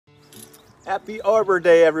Happy Arbor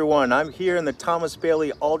Day, everyone. I'm here in the Thomas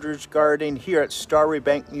Bailey Aldrich Garden here at Strawbery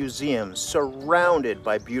Banke Museum, surrounded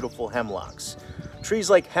by beautiful hemlocks. Trees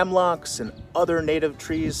like hemlocks and other native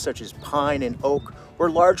trees such as pine and oak were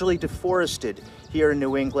largely deforested here in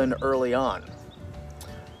New England early on.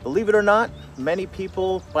 Believe it or not, many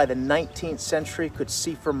people by the 19th century could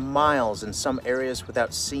see for miles in some areas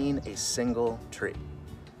without seeing a single tree.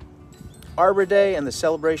 Arbor Day and the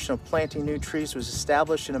celebration of planting new trees was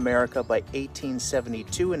established in America by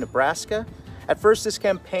 1872 in Nebraska. At first, this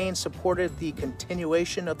campaign supported the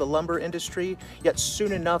continuation of the lumber industry, yet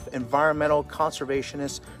soon enough, environmental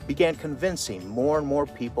conservationists began convincing more and more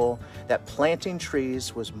people that planting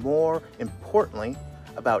trees was more importantly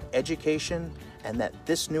about education, and that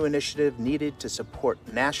this new initiative needed to support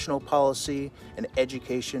national policy and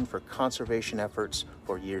education for conservation efforts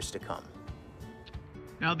for years to come.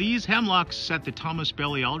 Now, these hemlocks at the Thomas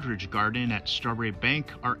Bailey Aldrich Garden at Strawbery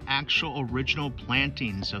Banke are actual original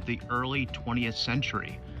plantings of the early 20th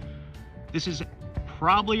century. This is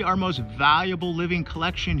probably our most valuable living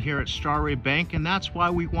collection here at Strawbery Banke, and that's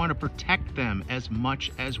why we want to protect them as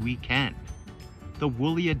much as we can. The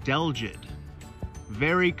woolly adelgid,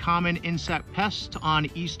 very common insect pest on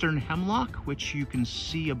eastern hemlock, which you can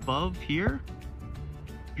see above here.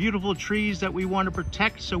 Beautiful trees that we want to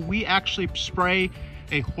protect, so we actually spray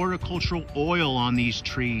a horticultural oil on these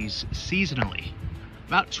trees seasonally.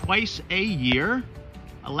 About twice a year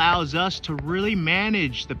allows us to really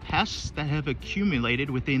manage the pests that have accumulated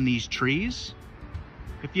within these trees.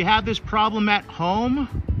 If you have this problem at home,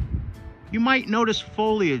 you might notice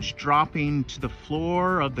foliage dropping to the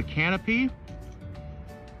floor of the canopy,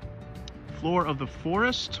 floor of the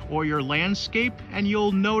forest or your landscape, and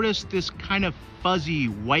you'll notice this kind of fuzzy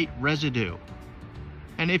white residue.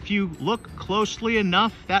 And if you look closely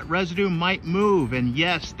enough, that residue might move, and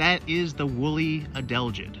yes, that is the woolly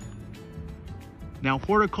adelgid. Now,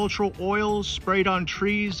 horticultural oils sprayed on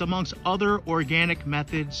trees, amongst other organic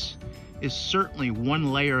methods, is certainly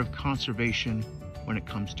one layer of conservation when it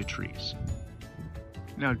comes to trees.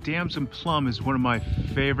 Now, damson plum is one of my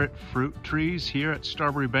favorite fruit trees here at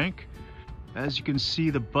Strawbery Banke. As you can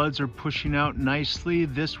see, the buds are pushing out nicely.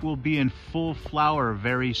 This will be in full flower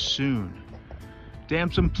very soon.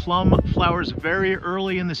 Damson plum flowers very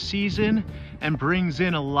early in the season and brings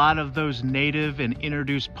in a lot of those native and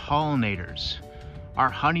introduced pollinators. Our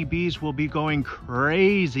honeybees will be going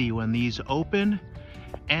crazy when these open,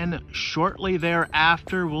 and shortly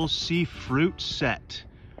thereafter we'll see fruit set.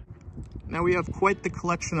 Now we have quite the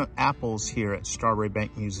collection of apples here at Strawbery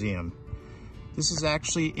Banke Museum. This is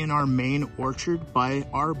actually in our main orchard by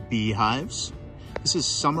our beehives. This is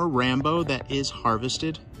summer Rambo that is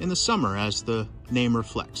harvested in the summer, as the name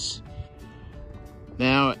reflects.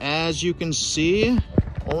 Now, as you can see,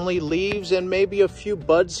 only leaves and maybe a few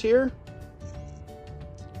buds here.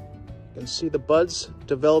 You can see the buds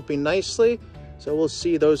developing nicely, so we'll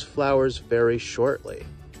see those flowers very shortly.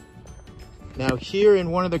 Now here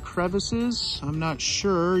in one of the crevices, I'm not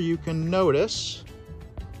sure you can notice,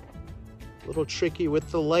 a little tricky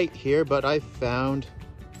with the light here, but I found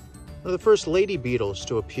one of the first lady beetles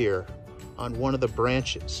to appear on one of the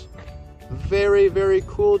branches. Very, very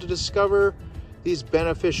cool to discover these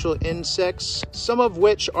beneficial insects, some of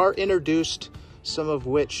which are introduced, some of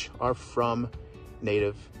which are from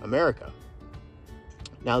Native America.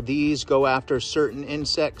 Now these go after certain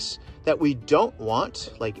insects that we don't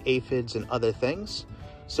want, like aphids and other things.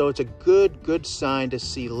 So it's a good sign to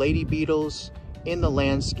see lady beetles in the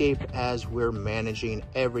landscape as we're managing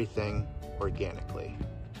everything organically.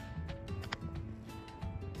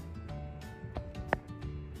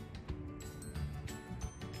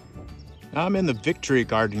 I'm in the Victory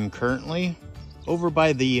Garden currently, over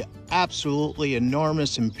by the absolutely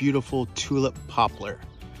enormous and beautiful tulip poplar.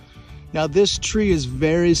 Now this tree is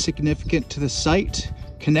very significant to the site,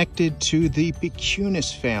 connected to the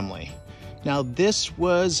Becunis family. Now this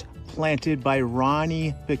was planted by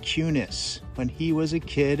Ronnie Becunis when he was a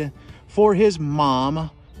kid for his mom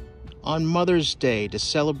on Mother's Day to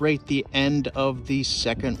celebrate the end of the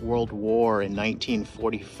Second World War in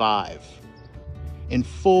 1945. In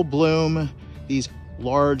full bloom, these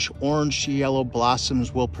large orange-yellow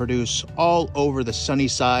blossoms will produce all over the sunny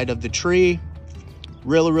side of the tree.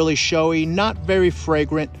 Really showy, not very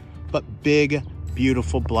fragrant, but big,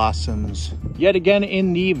 beautiful blossoms. Yet again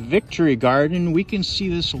in the Victory Garden, we can see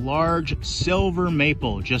this large silver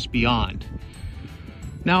maple just beyond.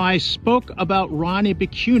 Now, I spoke about Ronnie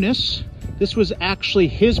Becunis. This was actually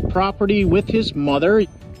his property with his mother.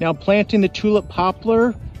 Now planting the tulip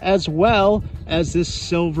poplar as well as this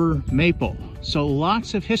silver maple. So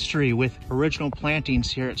lots of history with original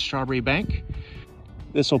plantings here at Strawbery Banke.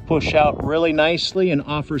 This will push out really nicely and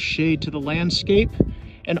offer shade to the landscape,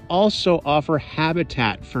 and also offer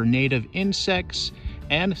habitat for native insects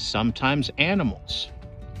and sometimes animals.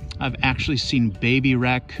 I've actually seen baby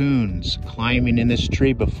raccoons climbing in this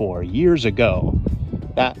tree before, years ago.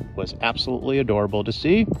 That was absolutely adorable to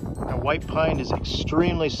see. Now, white pine is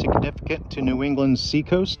extremely significant to New England's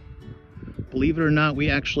seacoast. Believe it or not, we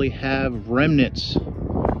actually have remnants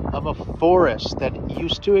of a forest that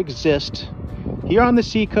used to exist here on the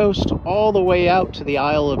seacoast all the way out to the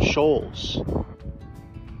Isle of Shoals.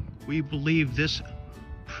 We believe this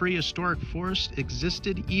prehistoric forest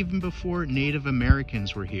existed even before Native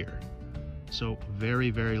Americans were here. So very,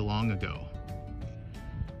 very long ago.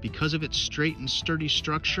 Because of its straight and sturdy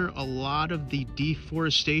structure, a lot of the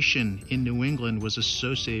deforestation in New England was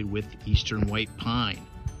associated with eastern white pine.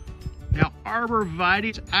 Now, Arbor vitae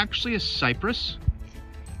is actually a cypress.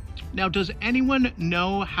 Now, does anyone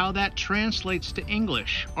know how that translates to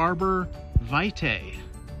English? Arbor vitae.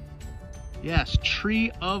 Yes,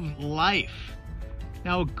 tree of life.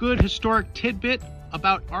 Now, a good historic tidbit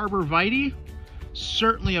about Arbor vitae.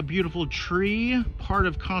 Certainly a beautiful tree, part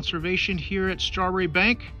of conservation here at Strawbery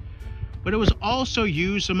Banke, but it was also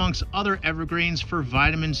used amongst other evergreens for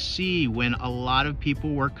vitamin C when a lot of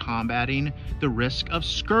people were combating the risk of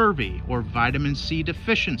scurvy or vitamin C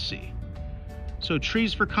deficiency. So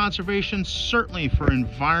trees for conservation, certainly for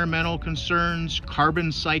environmental concerns,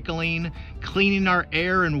 carbon cycling, cleaning our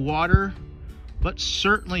air and water, but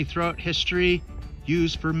certainly throughout history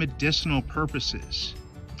used for medicinal purposes.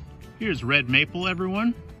 Here's red maple,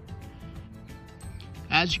 everyone.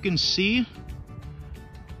 As you can see,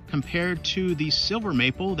 compared to the silver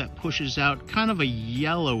maple that pushes out kind of a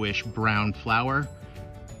yellowish brown flower,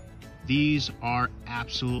 these are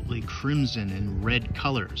absolutely crimson and red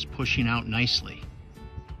colors, pushing out nicely.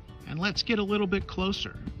 And let's get a little bit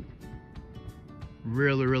closer.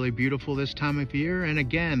 Really, really beautiful this time of year, and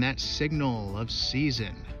again, that signal of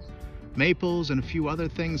season. Maples and a few other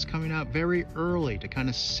things coming out very early to kind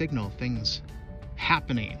of signal things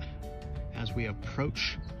happening as we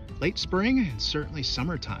approach late spring and certainly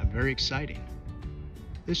summertime. Very exciting.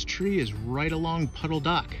 This tree is right along Puddle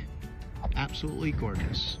Dock. Absolutely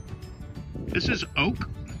gorgeous. This is oak.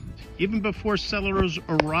 Even before settlers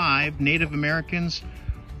arrived, Native Americans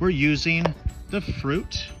were using the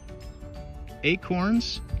fruit,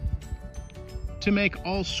 acorns, to make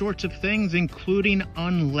all sorts of things, including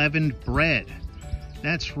unleavened bread.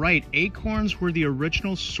 That's right, acorns were the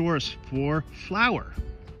original source for flour.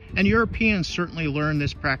 And Europeans certainly learned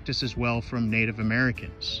this practice as well from Native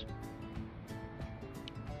Americans.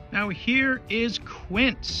 Now here is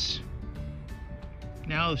quince.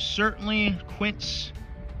 Now certainly quince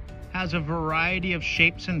has a variety of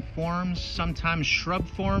shapes and forms, sometimes shrub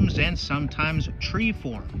forms and sometimes tree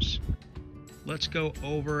forms. Let's go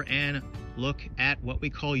over and look at what we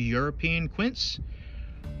call European quince,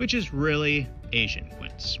 which is really Asian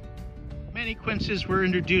quince. Many quinces were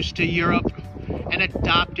introduced to Europe and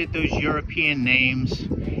adopted those European names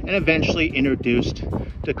and eventually introduced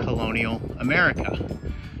to colonial America.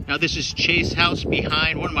 Now this is Chase House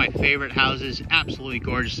behind, one of my favorite houses, absolutely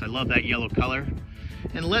gorgeous. I love that yellow color.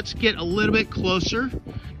 And let's get a little bit closer.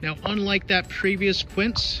 Now, unlike that previous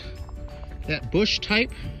quince, that bush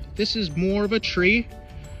type, this is more of a tree,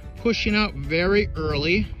 pushing out very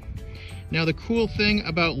early. Now the cool thing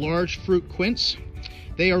about large fruit quince,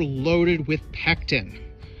 they are loaded with pectin.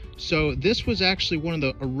 So this was actually one of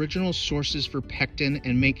the original sources for pectin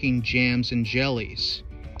and making jams and jellies.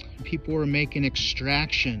 People were making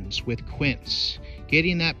extractions with quince.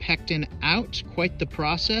 Getting that pectin out, quite the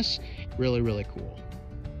process. Really, really cool.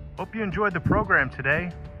 Hope you enjoyed the program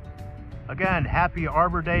today. Again, happy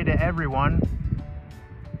Arbor Day to everyone.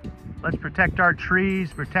 Let's protect our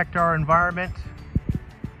trees, protect our environment.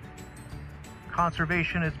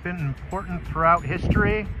 Conservation has been important throughout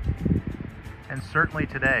history and certainly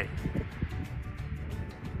today.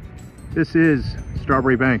 This is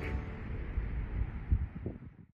Strawbery Banke.